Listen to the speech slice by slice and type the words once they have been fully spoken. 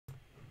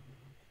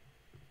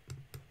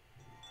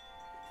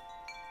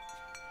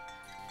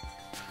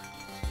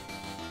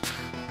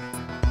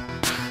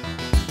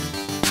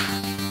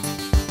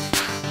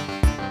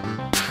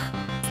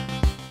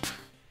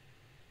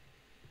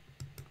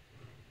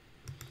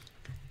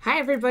Hi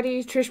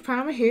everybody, Trish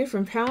Palmer here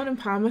from Palmer &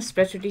 Palmer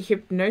Specialty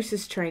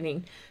Hypnosis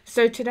Training.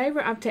 So today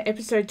we're up to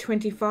episode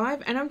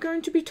 25 and I'm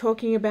going to be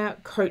talking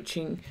about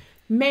coaching,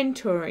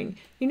 mentoring.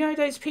 You know,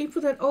 those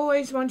people that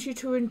always want you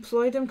to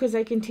employ them because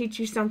they can teach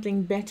you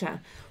something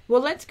better.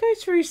 Well, let's go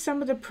through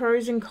some of the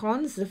pros and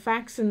cons, the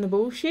facts and the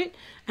bullshit,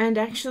 and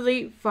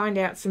actually find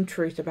out some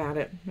truth about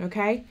it,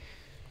 okay?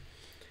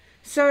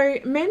 So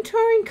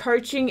mentoring,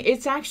 coaching,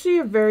 it's actually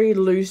a very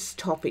loose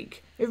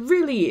topic. It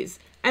really is.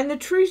 And the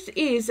truth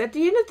is, at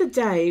the end of the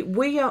day,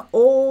 we are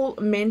all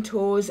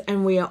mentors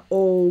and we are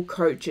all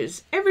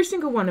coaches. Every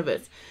single one of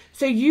us.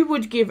 So you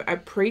would give a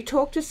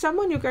pre-talk to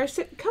someone. You'll go,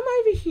 come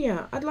over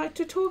here. I'd like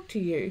to talk to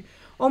you.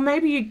 Or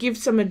maybe you give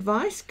some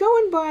advice. Go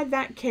and buy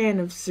that can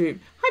of soup.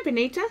 Hi,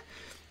 Benita.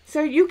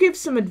 So you give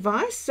some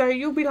advice. So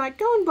you'll be like,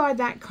 go and buy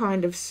that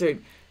kind of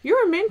soup.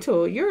 You're a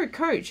mentor. You're a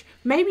coach.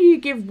 Maybe you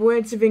give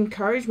words of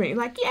encouragement. You're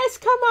like, yes,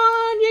 come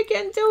on. You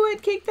can do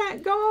it. Kick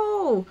that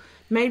goal.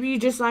 Maybe you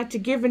just like to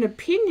give an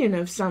opinion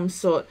of some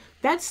sort.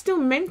 That's still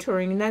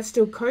mentoring and that's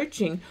still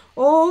coaching.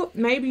 Or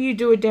maybe you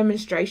do a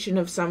demonstration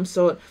of some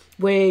sort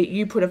where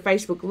you put a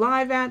Facebook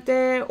Live out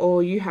there,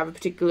 or you have a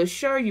particular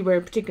show, you wear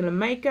a particular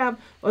makeup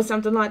or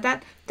something like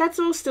that. That's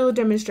all still a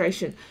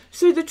demonstration.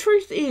 So the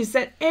truth is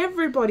that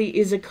everybody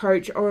is a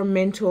coach or a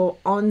mentor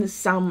on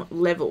some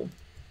level.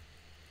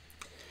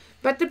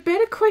 But the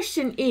better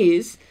question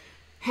is,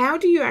 how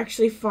do you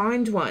actually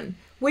find one?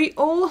 We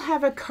all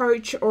have a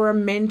coach or a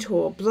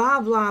mentor, blah,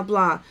 blah,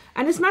 blah.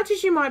 And as much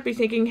as you might be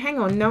thinking, hang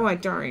on, no, I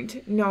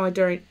don't. No, I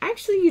don't.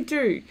 Actually, you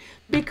do.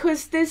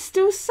 Because there's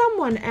still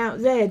someone out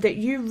there that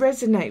you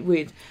resonate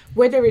with.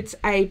 Whether it's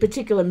a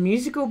particular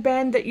musical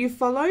band that you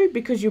follow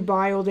because you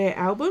buy all their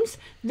albums,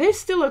 they're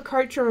still a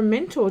coach or a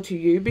mentor to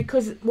you,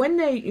 because when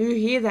you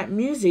hear that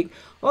music,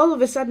 all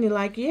of a sudden you're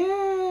like,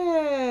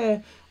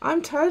 yeah,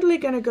 I'm totally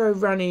going to go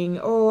running,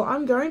 or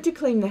I'm going to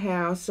clean the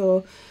house,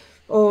 or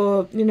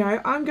you know,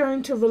 I'm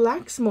going to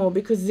relax more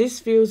because this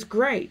feels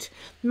great.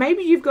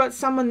 Maybe you've got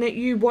someone that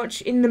you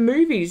watch in the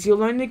movies.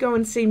 You'll only go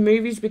and see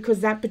movies because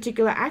that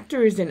particular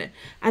actor is in it.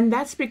 And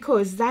that's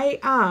because they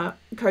are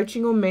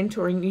coaching or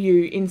mentoring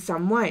you in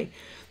some way.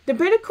 The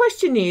better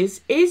question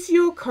is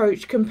your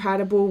coach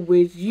compatible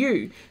with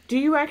you? Do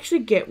you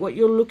actually get what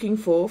you're looking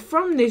for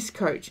from this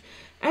coach?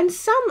 And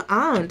some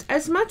aren't.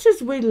 As much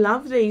as we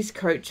love these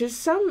coaches,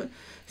 some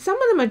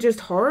of them are just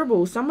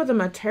horrible. Some of them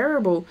are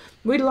terrible.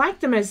 We like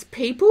them as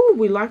people.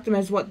 We like them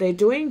as what they're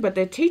doing, but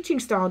their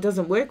teaching style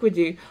doesn't work with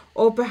you.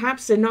 Or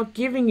perhaps they're not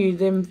giving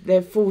you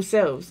their full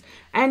selves.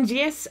 And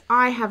yes,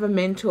 I have a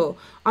mentor.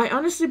 I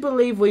honestly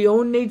believe we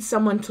all need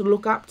someone to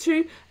look up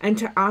to and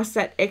to ask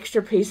that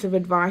extra piece of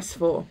advice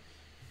for.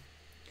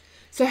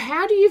 So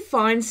how do you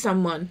find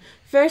someone?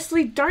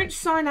 Firstly, don't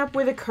sign up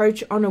with a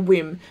coach on a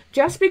whim.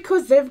 Just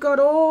because they've got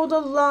all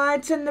the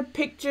lights and the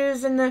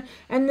pictures and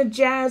the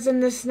jazz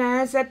and the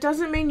snazz, that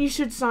doesn't mean you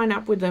should sign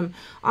up with them.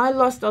 I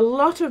lost a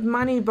lot of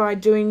money by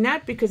doing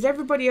that because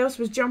everybody else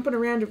was jumping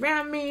around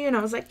me, and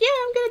I was like, yeah,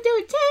 I'm going to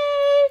do it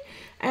too.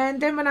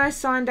 And then when I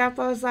signed up,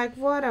 I was like,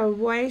 what a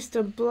waste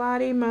of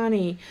bloody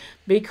money.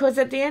 Because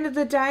at the end of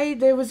the day,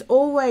 there was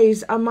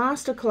always a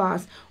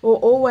masterclass, or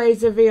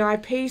always a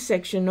VIP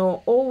section,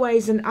 or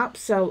always an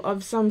upsell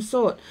of some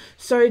sort.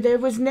 So there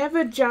was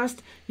never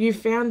just you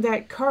found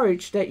that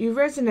coach that you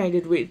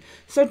resonated with.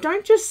 So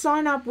don't just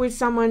sign up with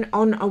someone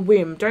on a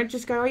whim. Don't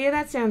just go, oh yeah,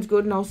 that sounds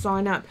good and I'll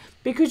sign up,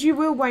 because you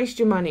will waste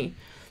your money.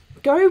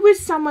 Go with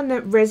someone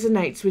that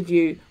resonates with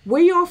you.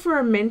 We offer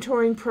a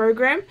mentoring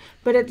program,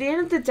 but at the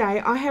end of the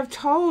day, I have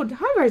told,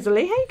 hi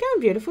Rosalie, how you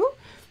going, beautiful?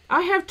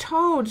 I have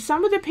told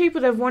some of the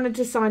people that have wanted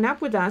to sign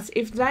up with us,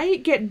 if they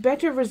get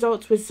better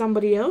results with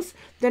somebody else,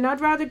 then I'd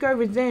rather go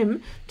with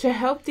them to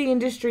help the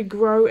industry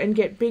grow and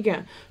get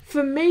bigger.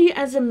 For me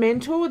as a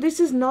mentor, this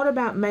is not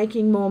about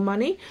making more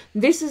money.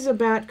 This is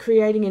about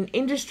creating an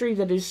industry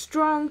that is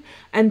strong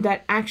and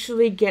that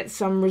actually gets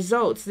some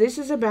results. This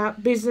is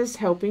about business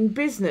helping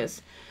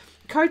business.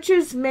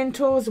 Coaches,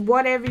 mentors,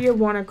 whatever you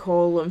want to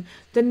call them,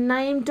 the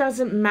name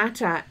doesn't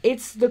matter.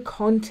 It's the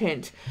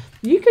content.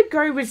 You could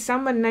go with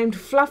someone named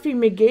Fluffy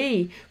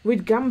McGee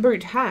with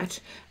gumboot hat,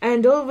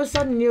 and all of a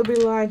sudden you'll be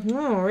like,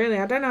 oh, really,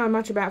 I don't know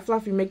much about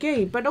Fluffy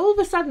McGee. But all of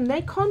a sudden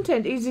their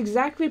content is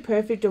exactly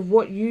perfect of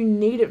what you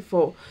need it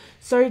for.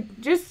 So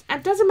just,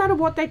 it doesn't matter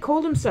what they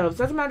call themselves.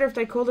 It doesn't matter if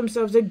they call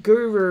themselves a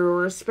guru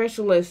or a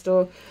specialist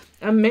or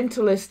a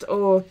mentalist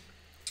or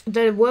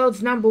the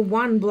world's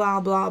 #1 blah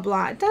blah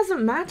blah. It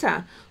doesn't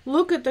matter.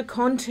 Look at the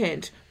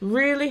content,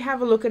 really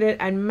have a look at it,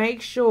 and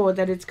make sure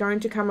that it's going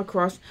to come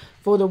across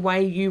for the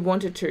way you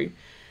want it to.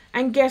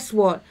 And guess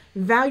what?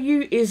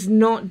 Value is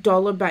not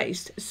dollar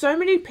based. So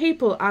many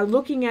people are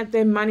looking at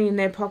their money in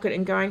their pocket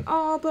and going,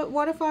 oh, but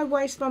what if I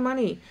waste my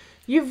money?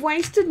 You've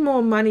wasted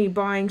more money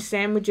buying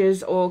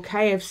sandwiches or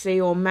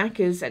KFC or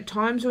Macca's at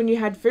times when you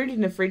had food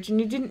in the fridge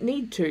and you didn't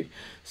need to.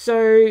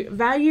 So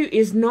value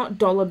is not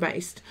dollar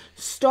based.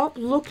 Stop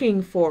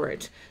looking for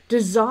it.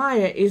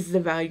 Desire is the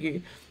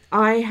value.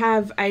 I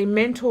have a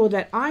mentor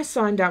that I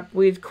signed up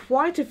with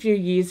quite a few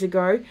years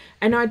ago,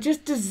 and I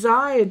just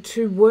desired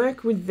to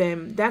work with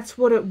them. That's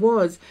what it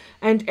was.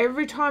 And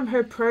every time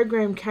her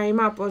program came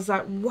up, I was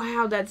like,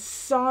 wow, that's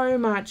so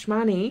much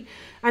money.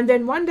 And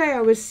then one day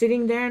I was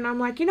sitting there and I'm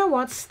like, you know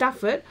what,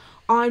 stuff it.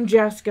 I'm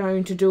just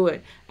going to do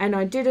it. And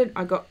I did it.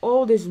 I got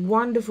all this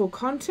wonderful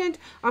content.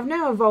 I've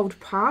now evolved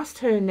past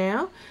her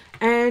now.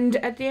 And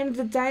at the end of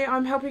the day,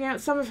 I'm helping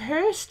out some of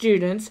her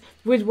students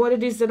with what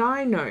it is that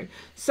I know.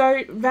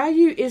 So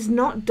value is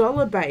not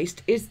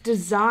dollar-based, it's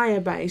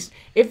desire-based.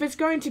 If it's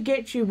going to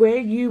get you where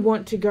you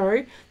want to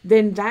go,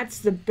 then that's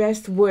the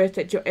best worth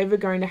that you're ever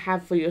going to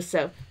have for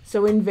yourself.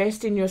 So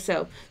invest in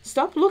yourself.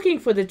 Stop looking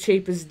for the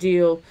cheapest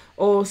deal,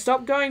 or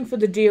stop going for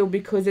the deal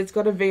because it's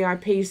got a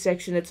VIP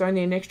section, it's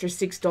only an extra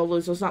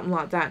 $6 or something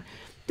like that.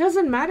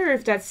 Doesn't matter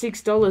if that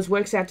 $6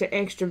 works out to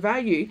extra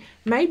value.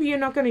 Maybe you're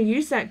not going to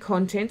use that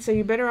content, so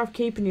you're better off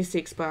keeping your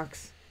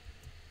 $6.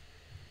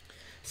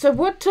 So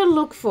what to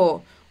look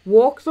for?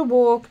 Walk the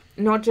walk,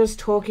 not just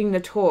talking the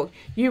talk.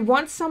 You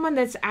want someone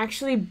that's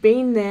actually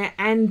been there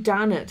and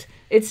done it.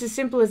 It's as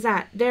simple as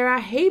that. There are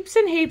heaps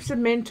and heaps of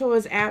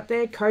mentors out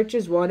there,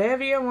 coaches,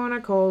 whatever you want to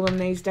call them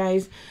these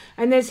days.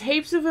 And there's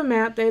heaps of them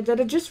out there that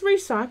are just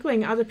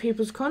recycling other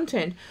people's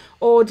content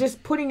or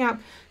just putting up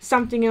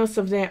something else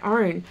of their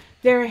own.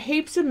 There are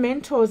heaps of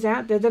mentors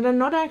out there that are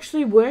not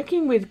actually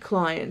working with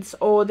clients,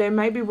 or they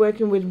may be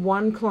working with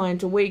one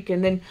client a week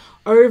and then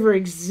over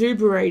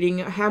exuberating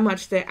how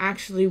much they're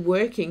actually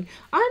working.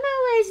 I'm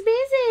always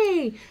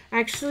busy.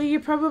 Actually, you're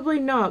probably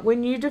not.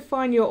 When you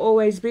define you're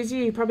always busy,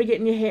 you're probably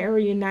getting your hair or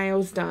your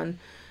nails done.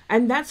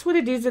 And that's what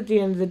it is at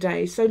the end of the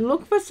day. So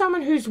look for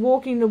someone who's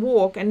walking the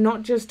walk and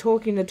not just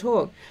talking the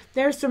talk.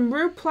 There are some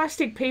real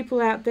plastic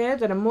people out there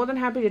that are more than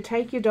happy to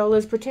take your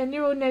dollars, pretend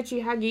you're all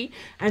netchy huggy,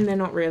 and they're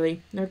not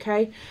really,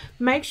 okay?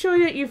 Make sure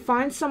that you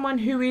find someone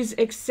who is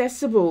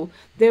accessible.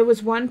 There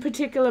was one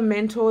particular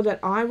mentor that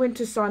I went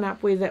to sign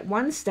up with at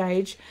one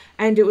stage,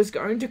 and it was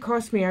going to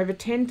cost me over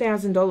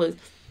 $10,000.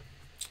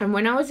 And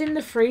when I was in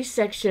the free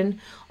section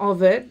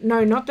of it,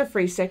 no, not the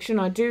free section,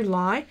 I do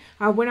lie.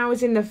 When I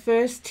was in the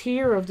first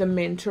tier of the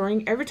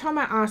mentoring, every time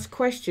I asked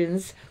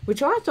questions,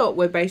 which I thought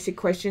were basic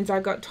questions,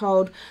 I got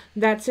told,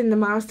 that's in the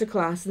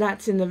masterclass,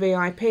 that's in the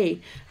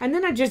VIP. And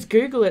then I just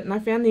Googled it and I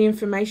found the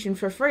information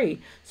for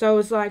free. So I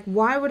was like,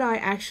 why would I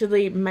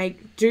actually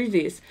do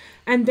this?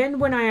 And then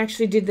when I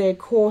actually did their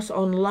course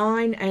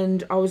online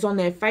and I was on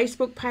their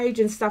Facebook page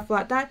and stuff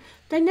like that,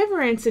 they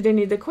never answered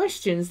any of the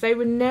questions. They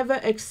were never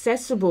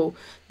accessible.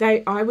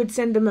 I would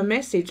send them a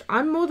message.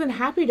 I'm more than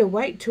happy to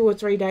wait 2 or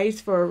 3 days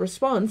for a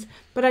response,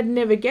 but I'd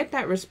never get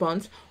that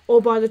response.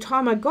 Or by the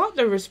time I got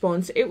the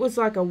response, it was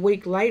like a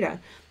week later.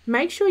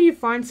 Make sure you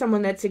find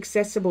someone that's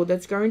accessible,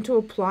 that's going to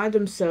apply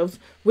themselves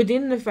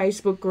within the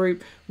Facebook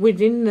group,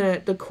 within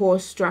the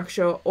course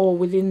structure, or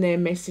within their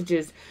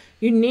messages.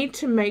 You need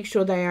to make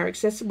sure they are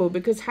accessible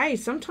because, hey,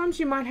 sometimes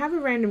you might have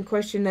a random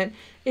question that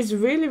is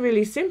really,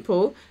 really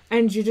simple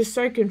and you're just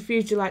so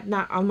confused. You're like,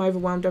 nah, I'm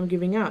overwhelmed, I'm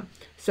giving up.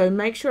 So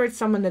make sure it's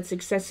someone that's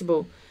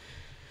accessible.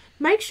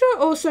 Make sure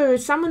also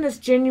it's someone that's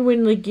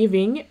genuinely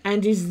giving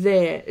and is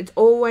there. It's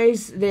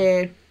always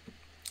there,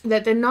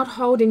 that they're not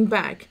holding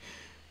back.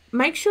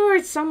 Make sure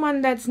it's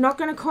someone that's not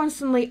going to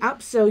constantly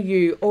upsell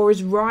you or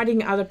is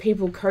riding other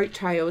people's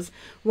coattails.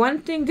 One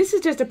thing, this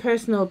is just a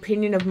personal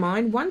opinion of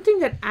mine, one thing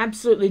that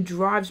absolutely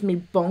drives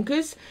me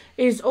bonkers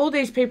is all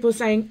these people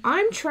saying,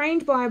 I'm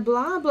trained by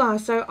blah blah,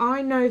 so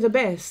I know the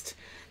best.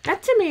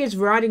 That to me is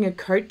riding a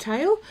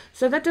coattail,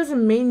 so that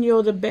doesn't mean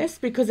you're the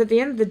best, because at the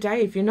end of the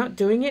day, if you're not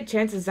doing it,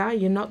 chances are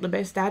you're not the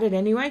best at it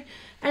anyway.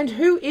 And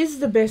who is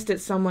the best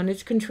at someone?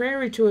 It's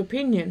contrary to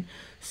opinion.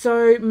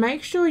 So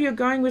make sure you're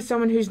going with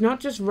someone who's not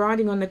just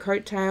riding on the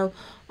coattail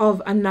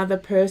of another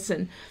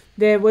person.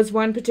 There was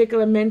one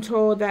particular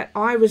mentor that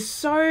I was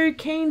so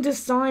keen to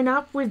sign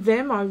up with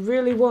them, I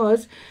really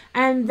was,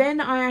 and then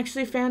I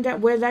actually found out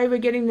where they were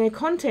getting their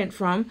content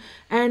from,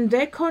 and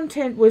their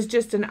content was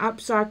just an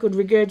upcycled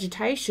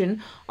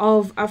regurgitation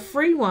of a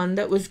free one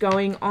that was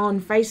going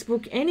on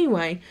Facebook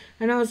anyway.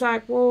 And I was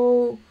like,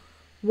 well,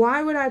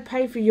 why would I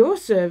pay for your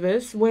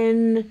service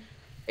when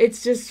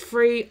it's just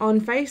free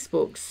on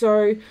Facebook?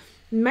 So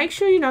make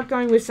sure you're not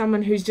going with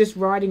someone who's just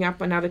riding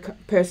up another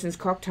person's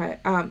coattail.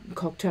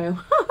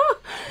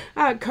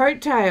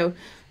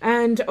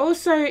 And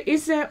also,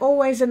 is there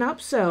always an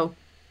upsell?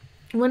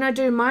 When I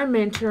do my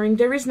mentoring,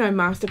 there is no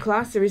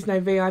masterclass, there is no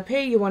VIP.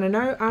 You want to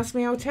know? Ask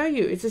me, I'll tell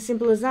you. It's as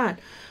simple as that.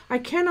 I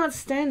cannot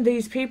stand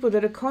these people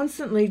that are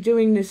constantly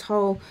doing this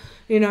whole,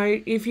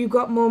 if you've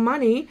got more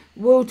money,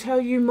 we'll tell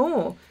you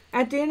more.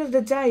 At the end of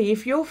the day,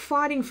 if you're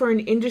fighting for an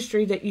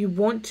industry that you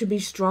want to be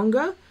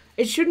stronger,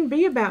 it shouldn't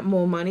be about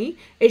more money.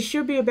 It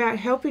should be about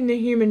helping the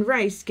human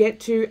race get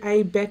to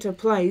a better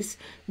place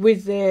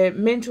with their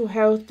mental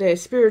health, their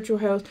spiritual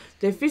health,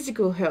 their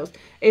physical health.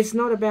 It's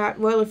not about,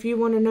 well, if you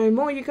want to know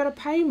more, you've got to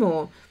pay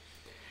more.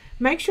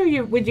 Make sure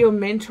you with your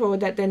mentor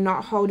that they're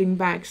not holding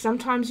back.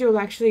 Sometimes you'll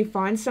actually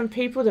find some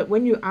people that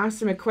when you ask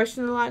them a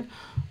question, they're like,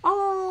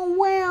 oh,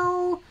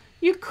 well,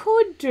 You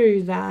could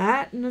do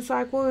that. And it's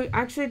like, well,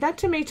 actually, that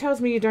to me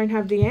tells me you don't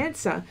have the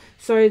answer.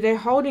 So they're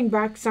holding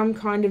back some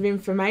kind of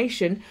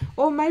information,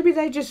 or maybe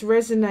they just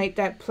resonate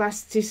that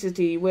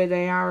plasticity where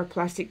they are a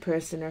plastic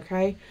person,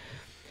 okay?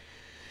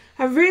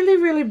 A really,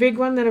 really big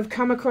one that I've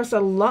come across a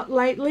lot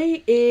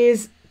lately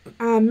is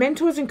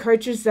mentors and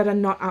coaches that are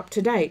not up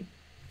to date.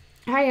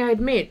 Hey, I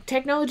admit,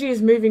 technology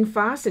is moving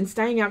fast and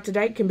staying up to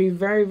date can be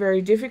very,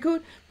 very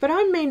difficult, but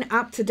I mean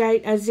up to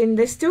date as in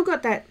they've still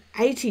got that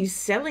 80s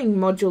selling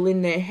module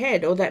in their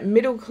head, or that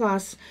middle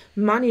class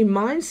money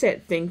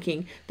mindset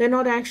thinking. They're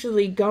not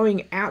actually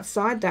going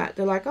outside that.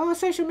 They're like, oh,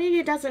 social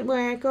media doesn't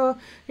work, or,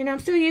 I'm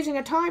still using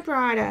a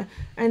typewriter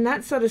and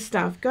that sort of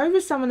stuff. Go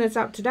with someone that's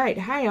up to date.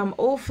 Hey, I'm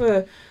all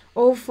for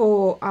old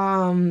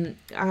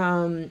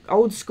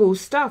school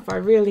stuff. I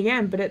really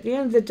am. But at the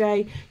end of the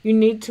day, you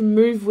need to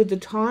move with the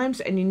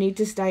times and you need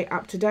to stay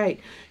up to date.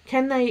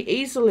 Can they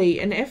easily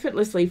and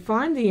effortlessly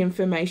find the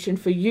information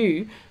for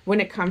you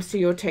when it comes to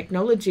your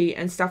technology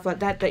and stuff like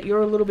that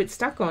you're a little bit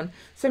stuck on?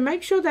 So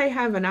make sure they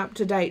have an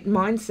up-to-date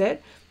mindset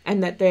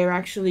and that they're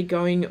actually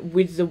going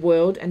with the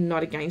world and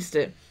not against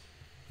it.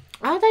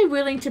 Are they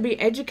willing to be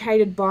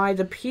educated by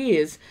the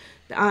peers?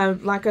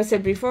 Like I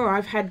said before,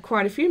 I've had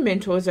quite a few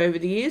mentors over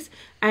the years,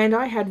 and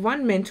I had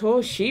one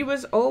mentor, she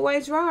was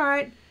always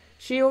right.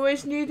 She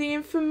always knew the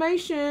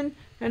information,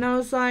 and I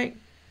was like,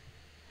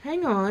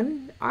 hang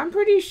on, I'm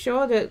pretty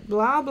sure that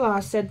blah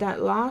blah said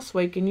that last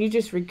week and you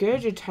just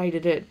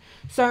regurgitated it.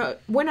 So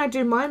when I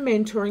do my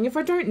mentoring, if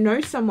I don't know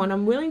someone,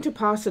 I'm willing to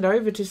pass it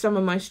over to some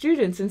of my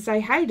students and say,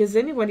 hey, does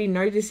anybody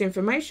know this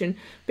information?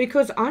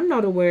 Because I'm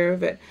not aware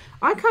of it.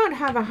 I can't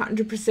have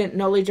 100%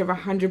 knowledge of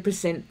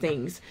 100%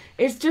 things.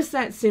 It's just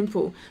that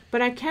simple.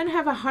 But I can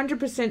have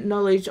 100%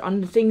 knowledge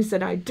on the things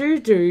that I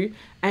do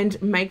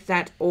and make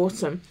that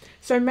awesome.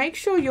 So make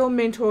sure your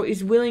mentor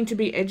is willing to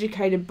be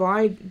educated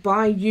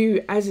by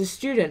you as a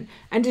student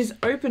and is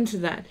open to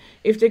that.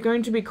 If they're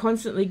going to be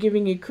constantly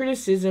giving you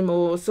criticism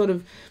or sort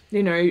of,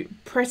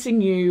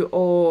 pressing you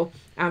or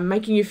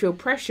making you feel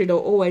pressured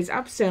or always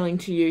upselling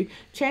to you,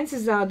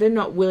 chances are they're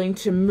not willing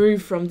to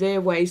move from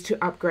their ways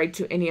to upgrade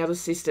to any other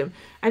system.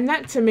 And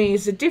that to me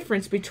is the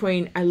difference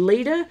between a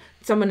leader,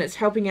 someone that's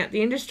helping out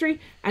the industry,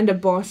 and a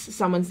boss,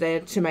 someone's there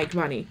to make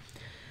money.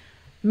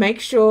 Make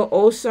sure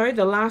also,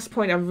 the last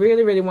point I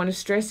really, really want to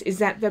stress is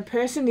that the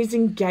person is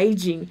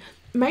engaging.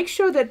 Make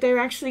sure that they're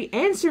actually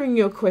answering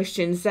your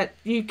questions, that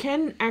you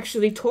can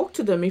actually talk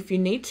to them if you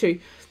need to.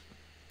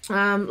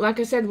 Like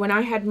I said, when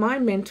I had my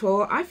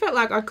mentor, I felt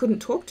like I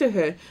couldn't talk to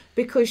her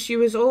because she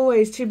was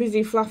always too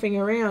busy fluffing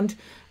around,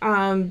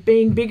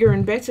 being bigger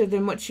and better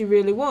than what she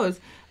really was.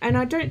 And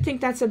I don't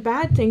think that's a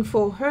bad thing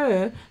for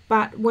her,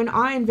 but when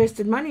I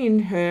invested money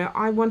in her,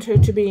 I want her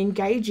to be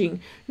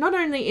engaging, not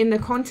only in the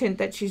content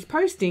that she's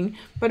posting,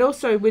 but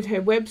also with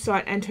her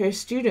website and her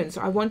students.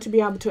 I want to be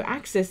able to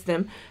access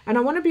them, and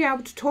I want to be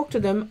able to talk to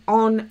them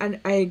on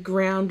a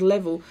ground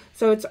level.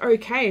 So it's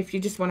okay if you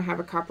just want to have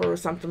a cuppa or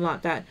something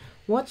like that.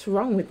 What's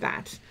wrong with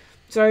that?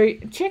 So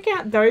check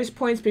out those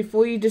points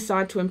before you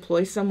decide to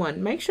employ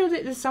someone. Make sure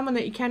that there's someone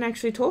that you can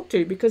actually talk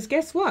to, because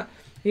guess what?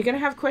 You're going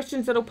to have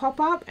questions that'll pop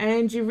up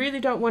and you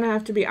really don't want to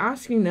have to be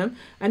asking them.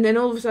 And then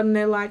all of a sudden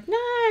they're like, no,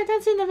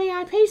 that's in the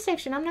VIP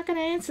section. I'm not going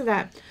to answer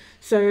that.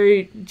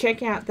 So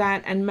check out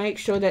that and make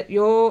sure that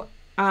your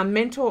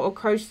mentor or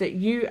coach that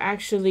you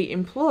actually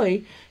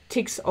employ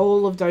ticks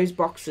all of those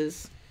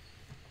boxes.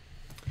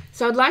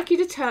 So I'd like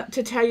you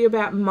to tell you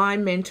about my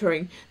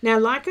mentoring. Now,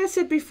 like I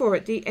said before,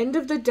 at the end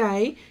of the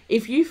day,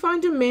 if you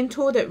find a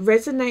mentor that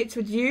resonates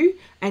with you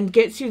and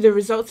gets you the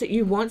results that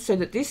you want so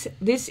that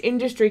this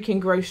industry can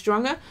grow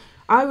stronger,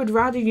 I would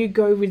rather you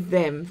go with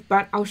them.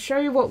 But I'll show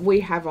you what we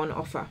have on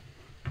offer.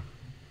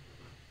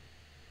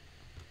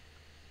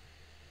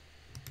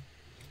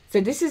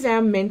 So this is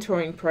our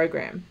mentoring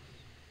program.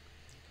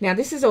 Now,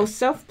 this is all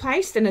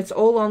self-paced and it's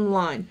all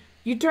online.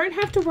 You don't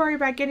have to worry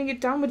about getting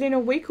it done within a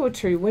week or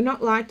two. We're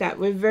not like that.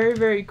 We're very,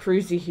 very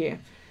cruisy here.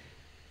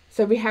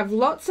 So we have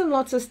lots and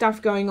lots of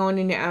stuff going on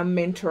in our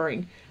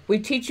mentoring. We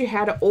teach you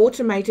how to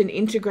automate and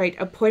integrate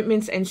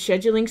appointments and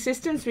scheduling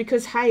systems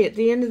because, hey, at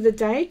the end of the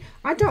day,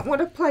 I don't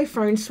want to play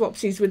phone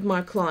swapsies with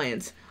my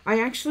clients. I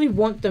actually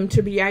want them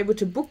to be able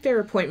to book their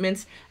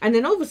appointments, and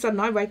then all of a sudden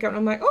I wake up and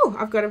I'm like, oh,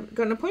 I've got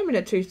an appointment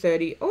at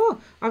 2:30.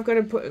 Oh,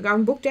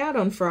 I'm booked out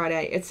on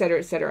Friday, etc.,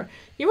 etc.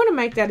 You want to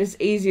make that as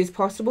easy as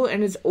possible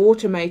and as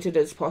automated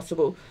as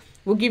possible.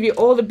 We'll give you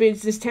all the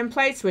business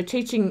templates. We're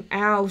teaching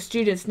our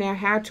students now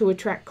how to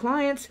attract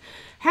clients,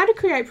 how to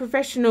create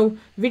professional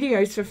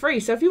videos for free.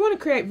 So if you want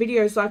to create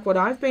videos like what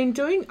I've been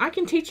doing, I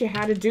can teach you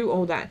how to do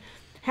all that.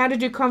 How to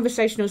do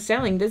conversational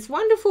selling. There's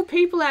wonderful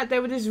people out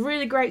there with this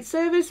really great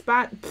service,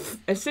 but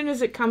as soon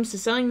as it comes to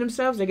selling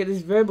themselves, they get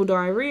this verbal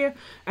diarrhea,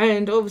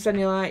 and all of a sudden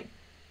you're like,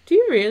 do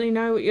you really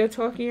know what you're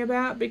talking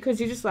about? Because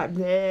you're just like,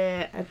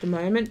 bleh at the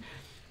moment.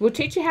 We'll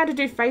teach you how to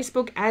do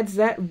Facebook ads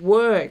that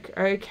work,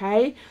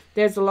 okay?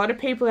 There's a lot of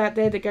people out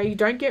there that go, you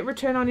don't get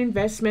return on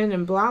investment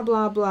and blah,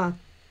 blah, blah.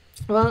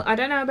 Well, I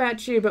don't know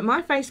about you, but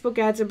my Facebook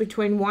ads are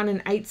between 1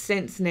 and 8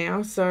 cents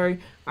now, so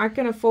I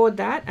can afford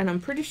that, and I'm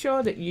pretty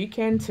sure that you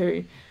can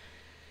too.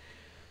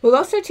 We'll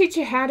also teach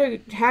you how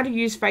to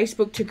use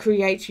Facebook to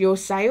create your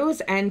sales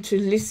and to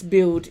list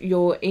build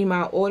your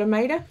email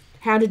automator.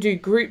 How to do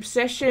group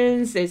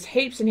sessions. There's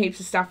heaps and heaps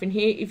of stuff in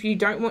here. If you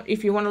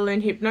want to learn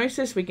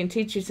hypnosis, we can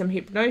teach you some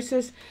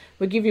hypnosis.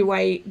 We give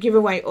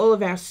away all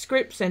of our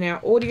scripts and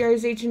our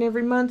audios each and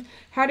every month.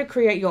 How to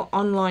create your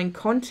online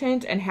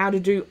content and how to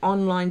do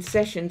online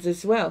sessions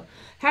as well.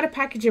 How to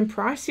package and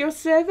price your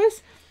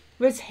service.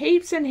 There's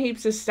heaps and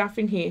heaps of stuff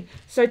in here.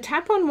 So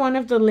tap on one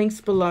of the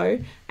links below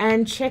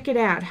and check it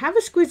out. Have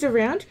a squiz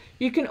around.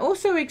 You can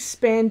also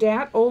expand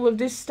out all of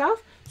this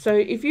stuff. So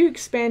if you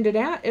expand it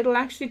out, it'll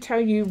actually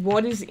tell you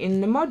what is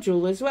in the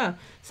module as well.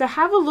 So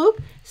have a look,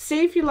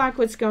 see if you like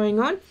what's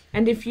going on.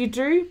 And if you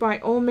do, by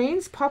all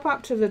means, pop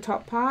up to the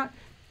top part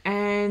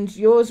and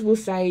yours will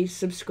say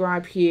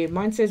subscribe here.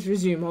 Mine says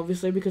resume,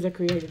 obviously, because I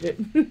created it.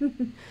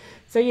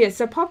 So yeah,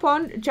 so pop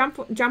on, jump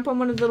on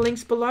one of the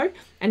links below.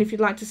 And if you'd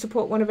like to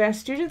support one of our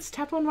students,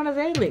 tap on one of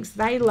their links.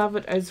 They love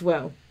it as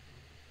well.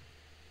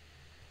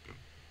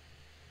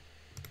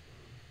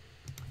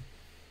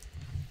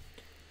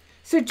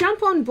 So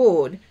jump on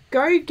board,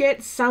 go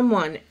get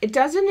someone. It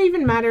doesn't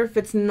even matter if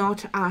it's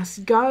not us.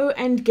 Go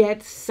and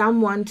get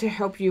someone to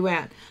help you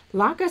out.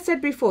 Like I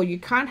said before, you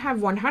can't have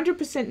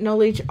 100%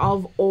 knowledge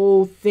of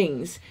all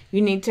things.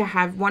 You need to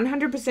have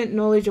 100%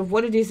 knowledge of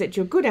what it is that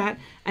you're good at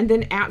and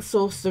then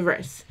outsource the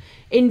rest.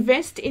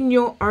 Invest in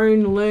your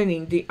own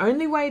learning. The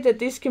only way that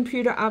this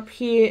computer up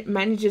here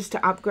manages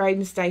to upgrade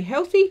and stay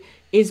healthy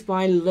is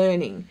by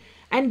learning.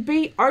 And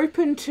be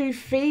open to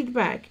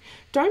feedback.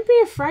 Don't be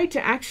afraid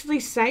to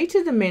actually say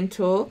to the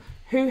mentor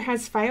who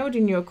has failed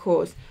in your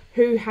course,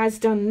 who has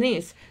done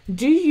this,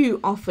 do you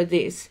offer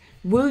this?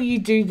 Will you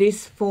do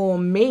this for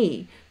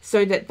me?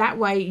 So that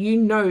way you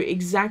know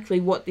exactly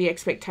what the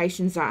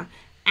expectations are.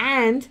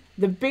 And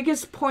the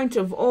biggest point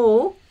of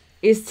all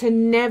is to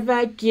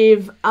never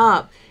give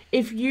up.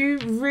 If you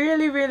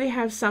really, really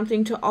have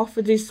something to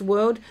offer this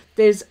world,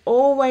 there's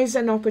always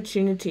an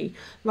opportunity.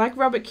 Like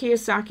Robert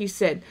Kiyosaki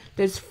said,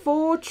 there's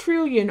 4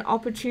 trillion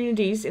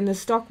opportunities in the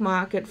stock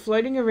market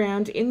floating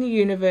around in the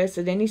universe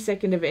at any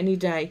second of any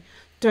day.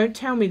 Don't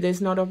tell me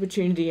there's not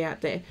opportunity out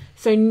there.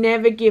 So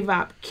never give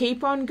up.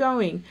 Keep on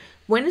going.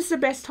 When is the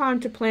best time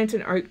to plant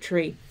an oak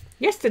tree?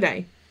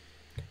 Yesterday.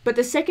 But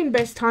the second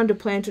best time to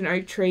plant an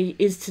oak tree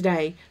is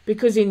today,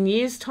 because in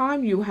years'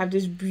 time you will have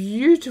this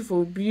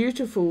beautiful,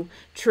 beautiful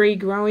tree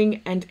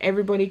growing and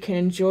everybody can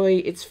enjoy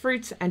its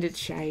fruits and its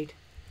shade.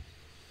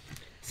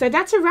 So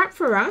that's a wrap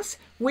for us.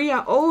 We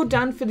are all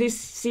done for this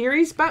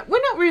series, but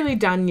we're not really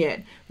done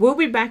yet. We'll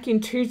be back in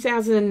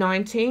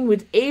 2019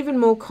 with even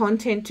more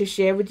content to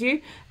share with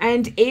you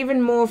and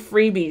even more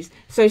freebies.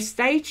 So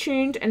stay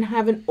tuned and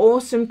have an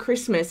awesome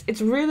Christmas.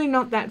 It's really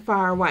not that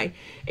far away.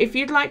 If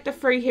you'd like the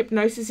free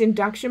hypnosis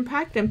induction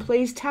pack, then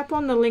please tap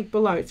on the link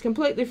below. It's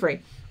completely free.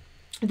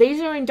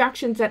 These are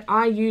inductions that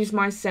I use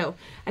myself.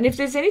 And if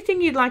there's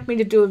anything you'd like me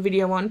to do a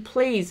video on,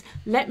 please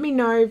let me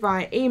know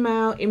via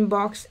email,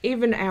 inbox,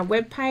 even our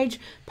webpage,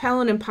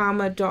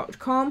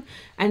 pallenandpalmer.com.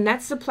 And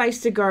that's the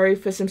place to go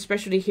for some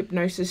specialty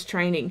hypnosis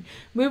training.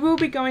 We will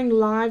be going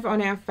live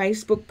on our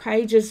Facebook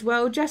page as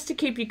well, just to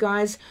keep you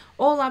guys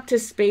all up to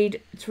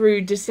speed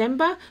through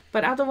December.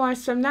 But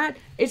otherwise from that,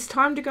 it's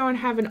time to go and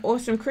have an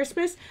awesome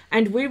Christmas.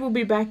 And we will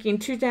be back in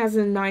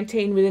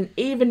 2019 with an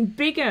even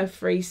bigger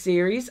free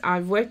series.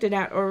 I've worked it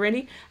out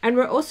already. And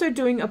we're also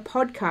doing a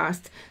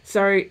podcast.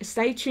 So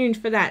stay tuned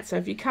for that. So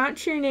if you can't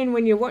tune in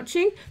when you're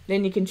watching,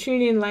 then you can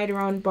tune in later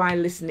on by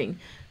listening.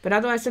 But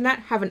otherwise than that,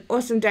 have an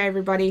awesome day,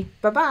 everybody.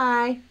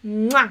 Bye-bye.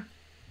 Mwah.